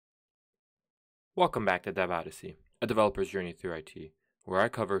Welcome back to Odyssey, a developer's journey through IT, where I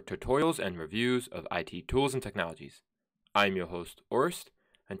cover tutorials and reviews of IT tools and technologies. I'm your host, Orst,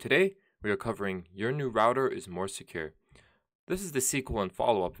 and today we are covering Your New Router is More Secure. This is the sequel and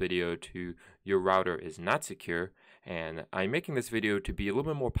follow-up video to Your Router is Not Secure, and I'm making this video to be a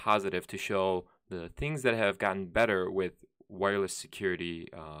little bit more positive to show the things that have gotten better with wireless security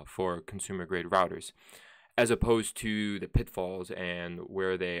for consumer-grade routers, as opposed to the pitfalls and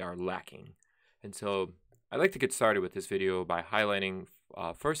where they are lacking. And so I'd like to get started with this video by highlighting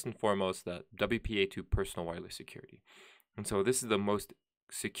first and foremost the WPA2 personal wireless security. And so this is the most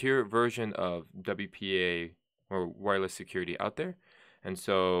secure version of WPA or wireless security out there. And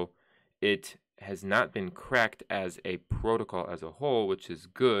so it has not been cracked as a protocol as a whole, which is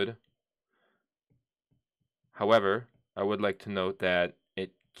good. However, I would like to note that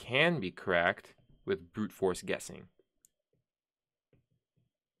it can be cracked with brute force guessing.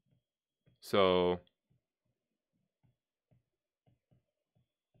 So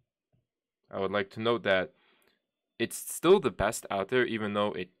I would like to note that it's still the best out there, even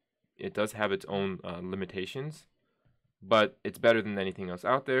though it does have its own limitations, but it's better than anything else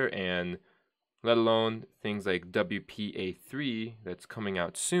out there, and let alone things like WPA3 that's coming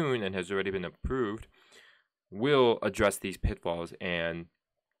out soon and has already been approved will address these pitfalls and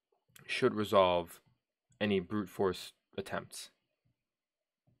should resolve any brute force attempts.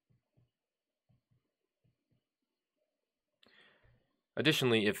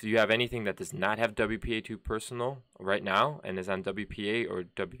 Additionally, if you have anything that does not have WPA2 personal right now and is on WPA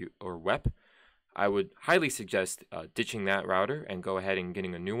or WEP, I would highly suggest ditching that router and go ahead and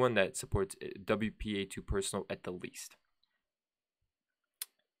getting a new one that supports WPA2 personal at the least.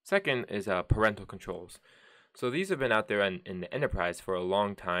 Second is parental controls. So these have been out there in the enterprise for a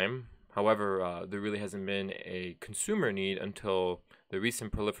long time. However, there really hasn't been a consumer need until the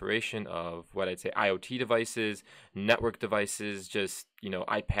recent proliferation of what I'd say IoT devices, network devices, just,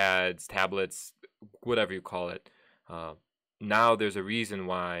 iPads, tablets, whatever you call it. Now there's a reason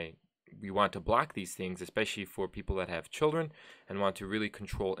why we want to block these things, especially for people that have children and want to really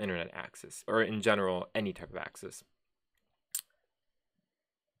control internet access, or in general, any type of access.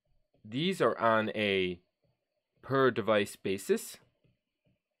 These are on a per device basis,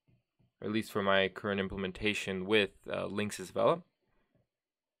 or at least for my current implementation with Linksys Develop.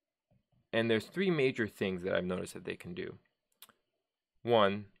 And there's three major things that I've noticed that they can do.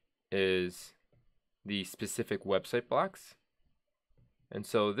 One is the specific website blocks. And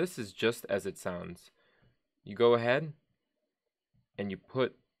so this is just as it sounds. You go ahead and you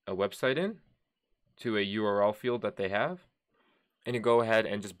put a website in to a URL field that they have, and you go ahead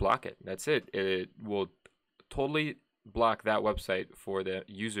and just block it. That's it. It will totally block that website for the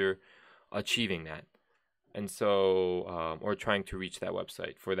user achieving that, and so or trying to reach that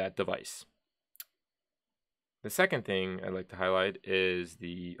website for that device. The second thing I'd like to highlight is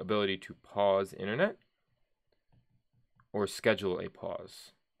the ability to pause internet or schedule a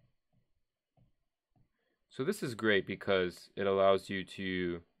pause. So this is great because it allows you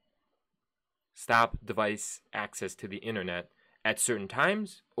to stop device access to the internet at certain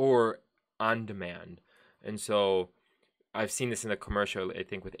times or on demand. And so I've seen this in a commercial, I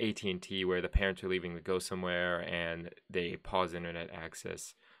think with AT&T, where the parents are leaving to go somewhere and they pause internet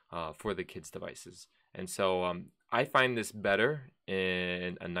access for the kids' devices. And so I find this better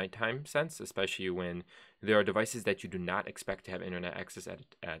in a nighttime sense, especially when there are devices that you do not expect to have internet access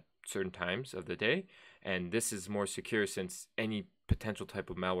at certain times of the day. And this is more secure since any potential type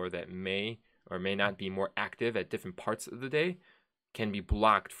of malware that may or may not be more active at different parts of the day can be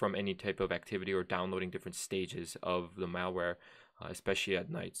blocked from any type of activity or downloading different stages of the malware, especially at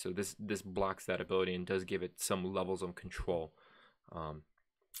night. So this blocks that ability and does give it some levels of control.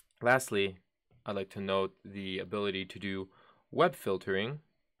 Lastly, I'd like to note the ability to do web filtering.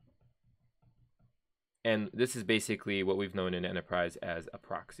 And this is basically what we've known in enterprise as a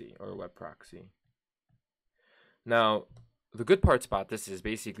proxy or a web proxy. Now, the good parts about this is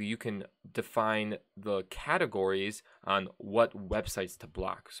basically you can define the categories on what websites to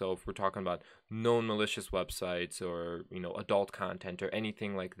block. So if we're talking about known malicious websites or adult content or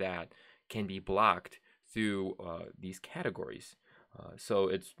anything like that can be blocked through these categories. So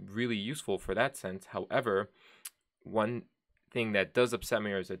it's really useful for that sense. However, one thing that does upset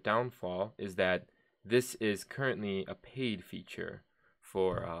me as a downfall is that this is currently a paid feature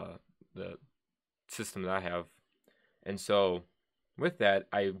for the system that I have. And so with that,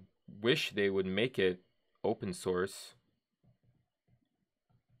 I wish they would make it open source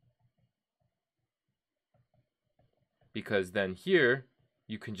because then here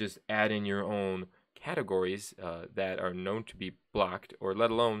you can just add in your own categories that are known to be blocked, or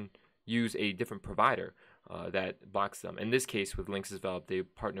let alone use a different provider that blocks them. In this case, with Linksys Valve, they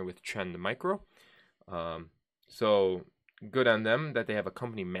partner with Trend Micro. So good on them that they have a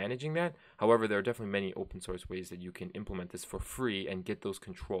company managing that. However, there are definitely many open source ways that you can implement this for free and get those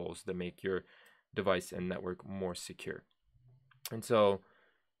controls that make your device and network more secure. And so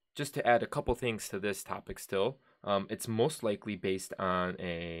just to add a couple things to this topic still, it's most likely based on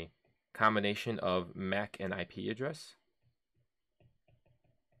a combination of MAC and IP address.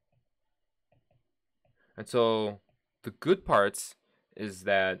 And so the good parts is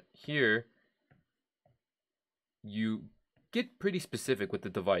that here you get pretty specific with the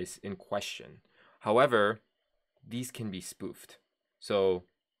device in question. However, these can be spoofed. So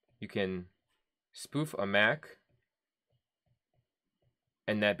you can spoof a MAC,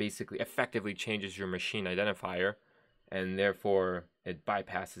 and that basically effectively changes your machine identifier, and therefore it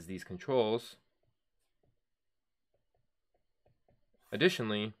bypasses these controls.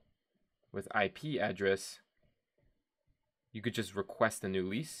 Additionally, with IP address, you could just request a new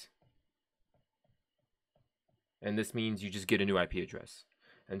lease, and this means you just get a new IP address.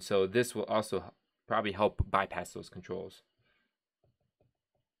 And so this will also probably help bypass those controls.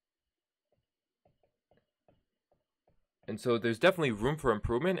 And so there's definitely room for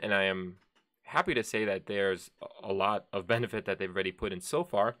improvement, and I am happy to say that there's a lot of benefit that they've already put in so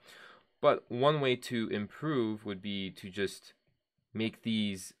far. But one way to improve would be to just make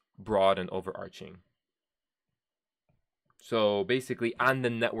these broad and overarching. So basically on the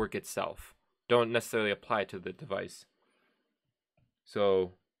network itself, don't necessarily apply to the device.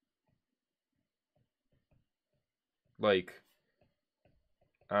 So like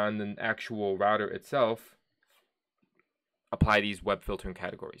on the actual router itself, apply these web filtering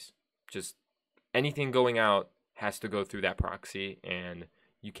categories. Just anything going out has to go through that proxy, and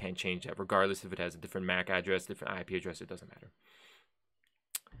you can't change that regardless if it has a different MAC address, different IP address, it doesn't matter.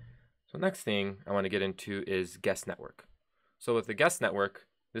 So next thing I want to get into is guest network. So with the guest network,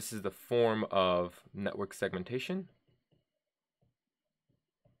 this is the form of network segmentation.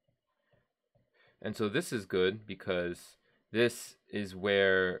 And so this is good because this is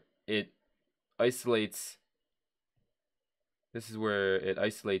where it isolates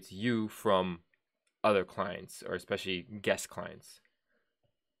you from other clients, or especially guest clients.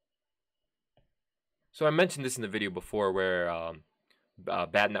 So I mentioned this in the video before where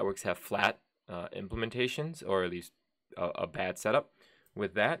bad networks have flat implementations, or at least a bad setup.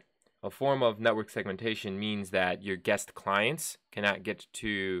 With that, a form of network segmentation means that your guest clients cannot get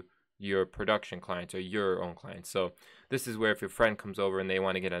to your production clients or your own clients. So this is where if your friend comes over and they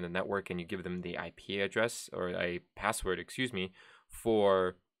want to get on the network and you give them the IP address or a password,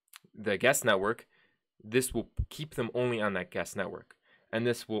 for the guest network, this will keep them only on that guest network. And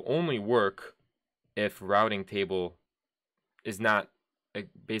this will only work if routing table is not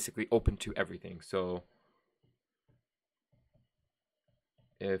basically open to everything. So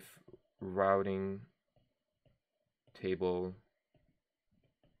if routing table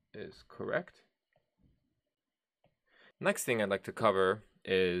is correct. Next thing I'd like to cover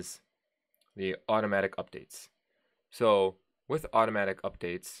is the automatic updates. So with automatic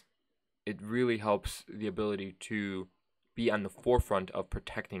updates, it really helps the ability to be on the forefront of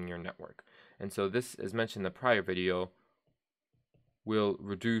protecting your network. And so this, as mentioned in the prior video, will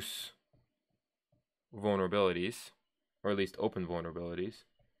reduce vulnerabilities, or at least open vulnerabilities,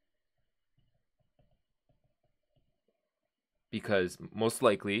 because most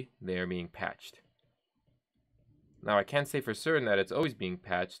likely they are being patched. Now I can't say for certain that it's always being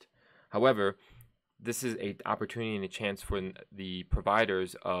patched. However, this is an opportunity and a chance for the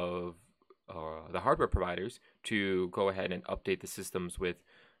providers of the hardware providers to go ahead and update the systems with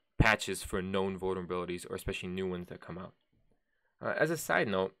patches for known vulnerabilities, or especially new ones that come out. As a side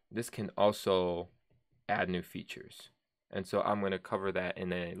note, this can also add new features. And so I'm going to cover that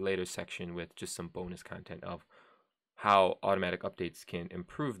in a later section with just some bonus content of how automatic updates can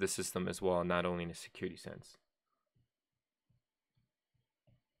improve the system as well, not only in a security sense.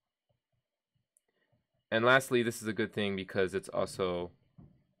 And lastly, this is a good thing because it's also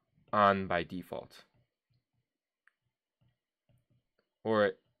on by default,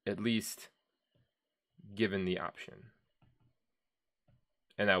 or at least given the option.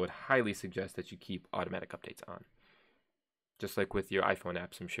 And I would highly suggest that you keep automatic updates on. Just like with your iPhone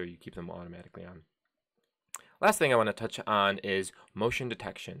apps, I'm sure you keep them automatically on. Last thing I want to touch on is motion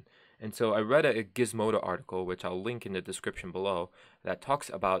detection. And so I read a Gizmodo article, which I'll link in the description below, that talks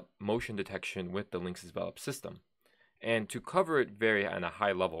about motion detection with the Linksys Valve system. And to cover it very on a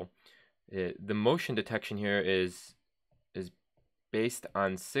high level, the motion detection here is based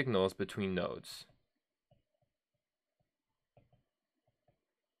on signals between nodes.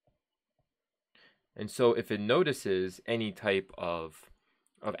 And so if it notices any type of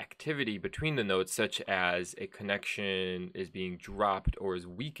activity between the nodes, such as a connection is being dropped or is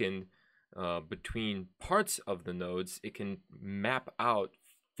weakened between parts of the nodes, it can map out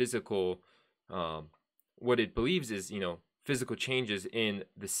physical, what it believes is, physical changes in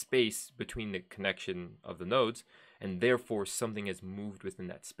the space between the connection of the nodes, and therefore something has moved within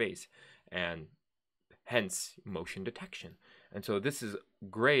that space, and hence motion detection. And so this is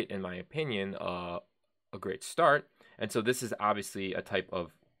great, in my opinion, a great start. And so this is obviously a type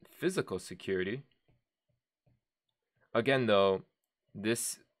of physical security. Again, though,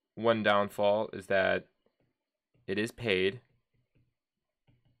 this one downfall is that it is paid,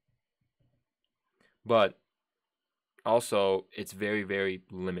 but also it's very, very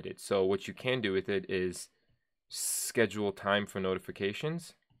limited. So what you can do with it is schedule time for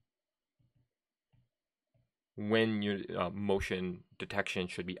notifications when your motion detection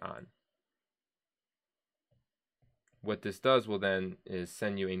should be on. What this does will then is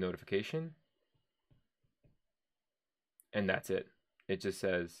send you a notification, and that's it. It just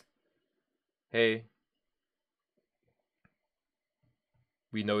says, hey,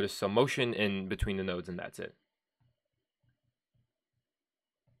 we noticed some motion in between the nodes, and that's it.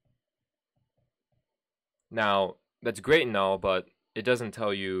 Now, that's great and all, but it doesn't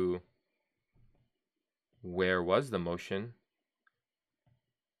tell you where was the motion.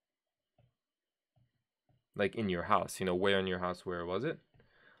 Like in your house, where in your house, where was it?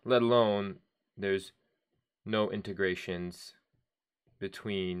 Let alone there's no integrations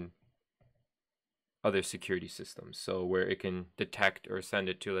between other security systems. So where it can detect or send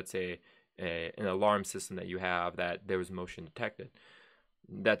it to, let's say, an alarm system that you have that there was motion detected.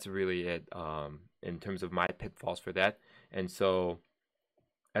 That's really it in terms of my pitfalls for that. And so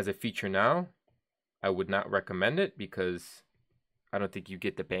as a feature now, I would not recommend it because I don't think you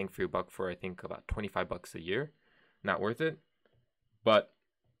get the bang for your buck for, I think, about $25 a year. Not worth it. But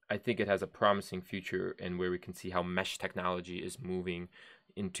I think it has a promising future, and where we can see how mesh technology is moving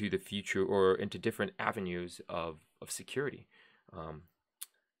into the future or into different avenues of security.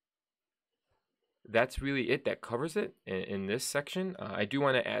 That's really it that covers it in this section. I do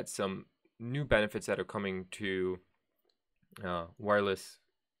want to add some new benefits that are coming to wireless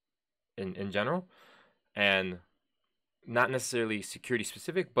in general, and not necessarily security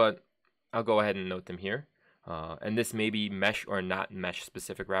specific, but I'll go ahead and note them here. And this may be mesh or not mesh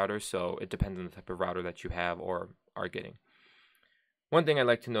specific routers, so it depends on the type of router that you have or are getting. One thing I'd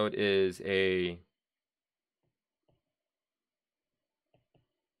like to note is there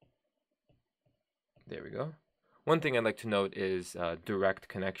we go. One thing I'd like to note is direct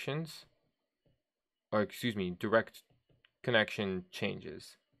connections, or excuse me, direct connection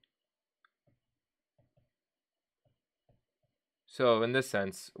changes. So in this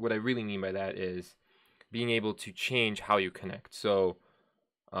sense, what I really mean by that is being able to change how you connect. So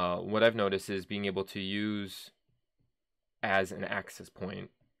what I've noticed is being able to use as an access point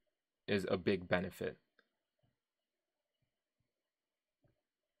is a big benefit.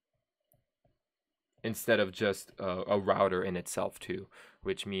 Instead of just a router in itself too,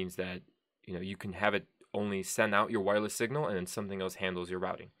 which means that you can have it only send out your wireless signal and then something else handles your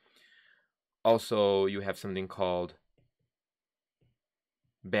routing. Also, you have something called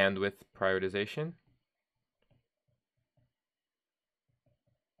bandwidth prioritization.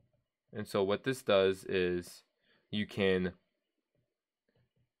 And so what this does is you can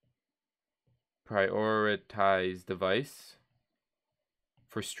prioritize device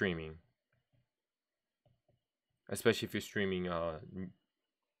for streaming, especially if you're streaming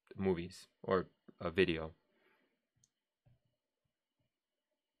movies or a video.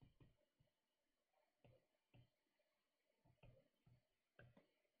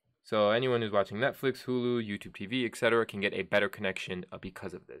 So anyone who's watching Netflix, Hulu, YouTube TV, etc. can get a better connection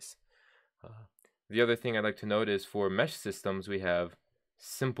because of this. The other thing I'd like to note is for mesh systems, we have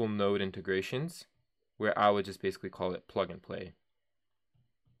simple node integrations, where I would just basically call it plug and play.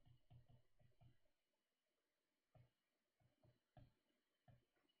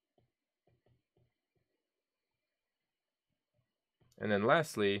 And then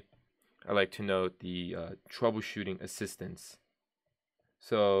lastly, I like to note the troubleshooting assistance.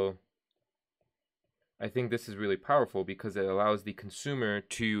 So I think this is really powerful because it allows the consumer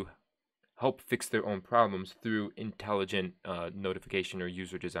to help fix their own problems through intelligent notification or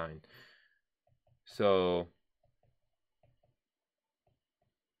user design. So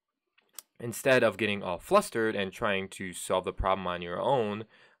instead of getting all flustered and trying to solve the problem on your own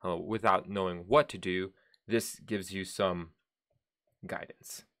without knowing what to do, this gives you some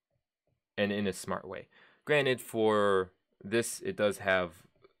guidance, and in a smart way. Granted, for this, it does have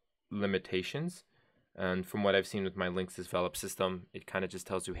limitations, And from what I've seen with my Linksys Velop system, it kind of just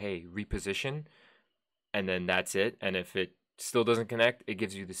tells you, hey, reposition, and then that's it. And if it still doesn't connect, it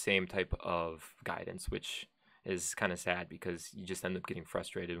gives you the same type of guidance, which is kind of sad because you just end up getting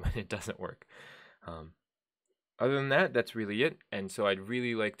frustrated when it doesn't work. Other than that, that's really it. And so I'd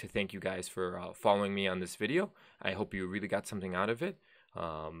really like to thank you guys for following me on this video. I hope you really got something out of it.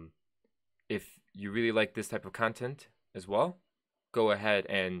 If you really like this type of content as well, go ahead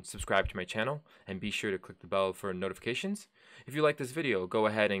and subscribe to my channel and be sure to click the bell for notifications. If you like this video, go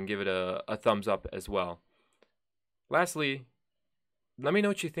ahead and give it a thumbs up as well. Lastly, let me know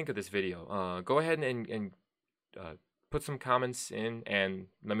what you think of this video. Go ahead and put some comments in and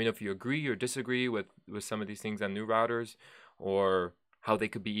let me know if you agree or disagree with some of these things on new routers or how they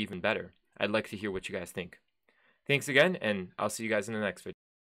could be even better. I'd like to hear what you guys think. Thanks again, and I'll see you guys in the next video.